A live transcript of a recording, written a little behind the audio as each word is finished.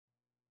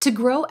To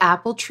grow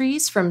apple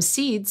trees from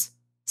seeds,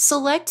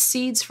 select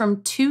seeds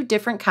from 2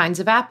 different kinds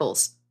of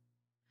apples.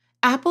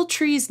 Apple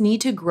trees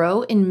need to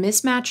grow in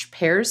mismatched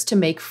pairs to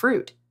make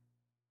fruit.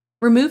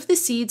 Remove the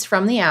seeds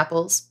from the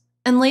apples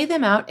and lay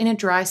them out in a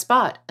dry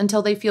spot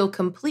until they feel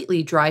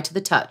completely dry to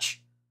the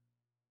touch.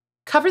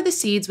 Cover the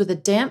seeds with a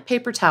damp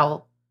paper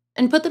towel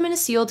and put them in a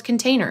sealed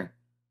container,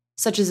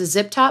 such as a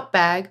zip-top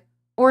bag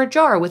or a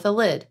jar with a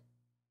lid.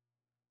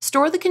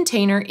 Store the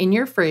container in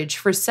your fridge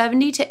for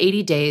 70 to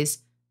 80 days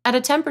at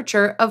a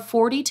temperature of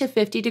 40 to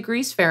 50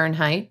 degrees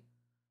Fahrenheit,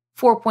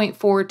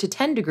 4.4 to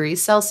 10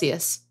 degrees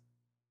Celsius.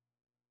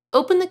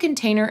 Open the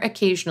container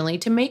occasionally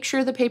to make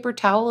sure the paper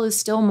towel is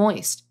still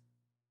moist.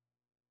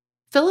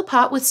 Fill a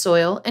pot with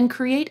soil and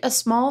create a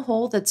small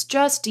hole that's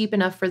just deep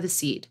enough for the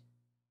seed.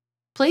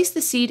 Place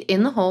the seed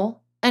in the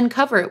hole and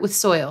cover it with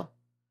soil.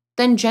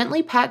 Then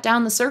gently pat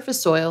down the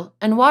surface soil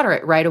and water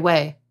it right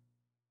away.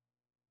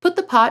 Put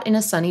the pot in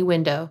a sunny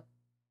window.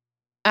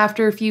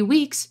 After a few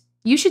weeks,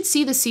 you should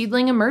see the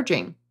seedling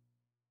emerging.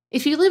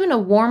 If you live in a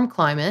warm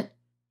climate,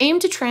 aim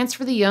to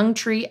transfer the young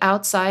tree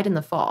outside in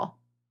the fall.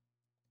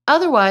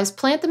 Otherwise,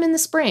 plant them in the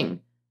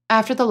spring,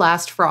 after the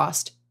last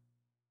frost.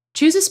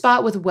 Choose a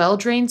spot with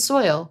well-drained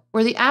soil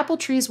where the apple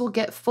trees will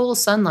get full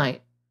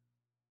sunlight.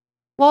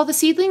 While the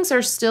seedlings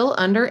are still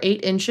under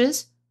 8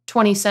 inches,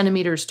 20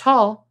 centimeters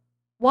tall,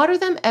 water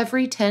them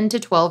every 10 to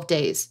 12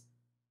 days.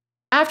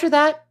 After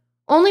that,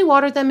 only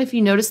water them if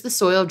you notice the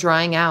soil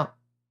drying out.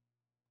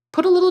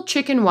 Put a little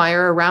chicken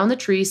wire around the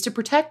trees to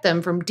protect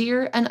them from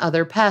deer and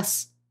other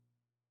pests.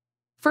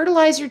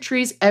 Fertilize your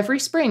trees every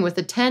spring with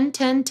a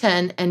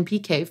 10-10-10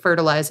 NPK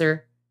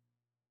fertilizer.